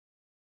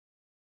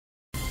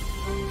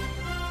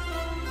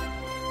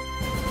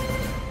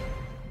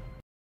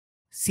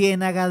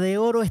Ciénaga de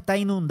Oro está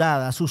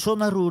inundada, su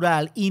zona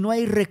rural, y no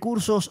hay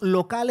recursos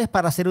locales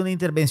para hacer una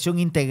intervención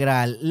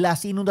integral.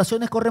 Las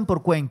inundaciones corren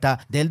por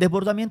cuenta del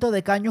desbordamiento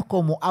de caños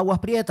como aguas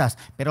prietas,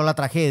 pero la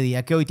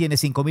tragedia, que hoy tiene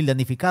 5.000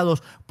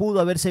 damnificados, pudo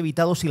haberse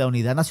evitado si la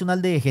Unidad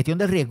Nacional de Gestión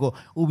de Riesgo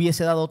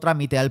hubiese dado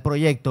trámite al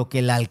proyecto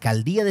que la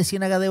Alcaldía de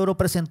Ciénaga de Oro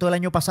presentó el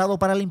año pasado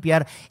para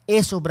limpiar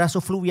esos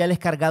brazos fluviales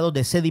cargados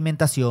de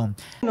sedimentación.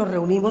 Nos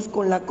reunimos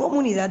con la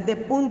comunidad de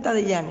Punta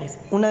de Llanes,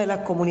 una de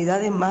las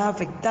comunidades más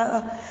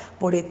afectadas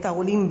por esta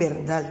ola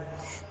invernal,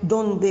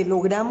 donde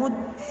logramos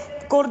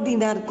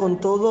coordinar con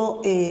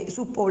todos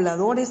sus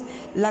pobladores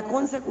la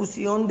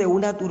consecución de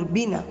una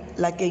turbina,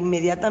 la que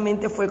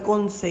inmediatamente fue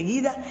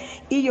conseguida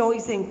y hoy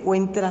se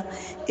encuentra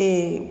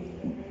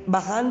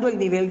bajando el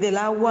nivel del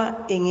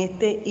agua en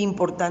este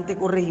importante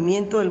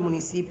corregimiento del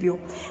municipio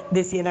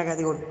de Ciénaga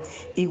de Oro.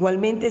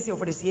 Igualmente se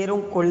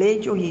ofrecieron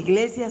colegios,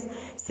 iglesias,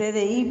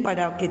 CDI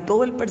para que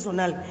todo el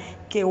personal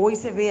que hoy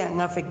se vean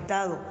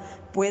afectados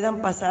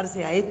puedan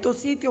pasarse a estos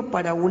sitios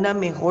para una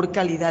mejor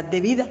calidad de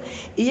vida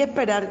y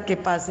esperar que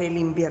pase el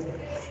invierno.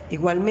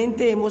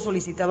 Igualmente hemos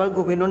solicitado al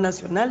gobierno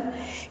nacional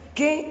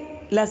que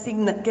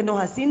nos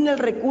asigne el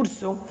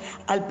recurso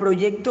al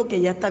proyecto que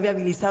ya está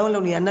viabilizado en la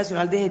Unidad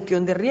Nacional de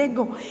Gestión de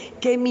Riesgo,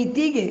 que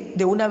mitigue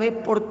de una vez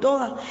por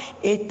todas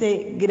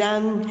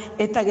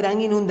esta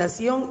gran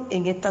inundación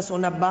en estas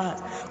zonas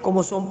bajas,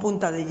 como son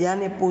Punta de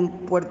Llanes,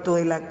 Puerto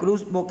de la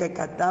Cruz, Boca de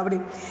Catabre,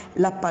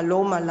 Las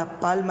Palomas, Las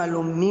Palmas,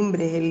 Los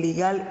Mimbres, El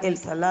Ligal, El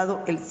Salado,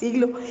 El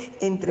Siglo,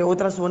 entre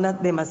otras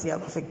zonas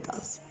demasiado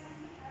afectadas.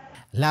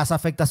 Las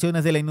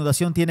afectaciones de la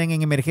inundación tienen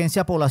en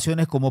emergencia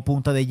poblaciones como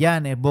Punta de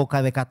Llanes,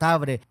 Boca de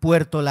Catabre,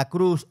 Puerto La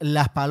Cruz,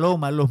 Las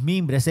Palomas, Los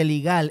Mimbres, El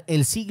Ligal,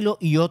 El Siglo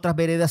y otras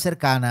veredas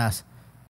cercanas.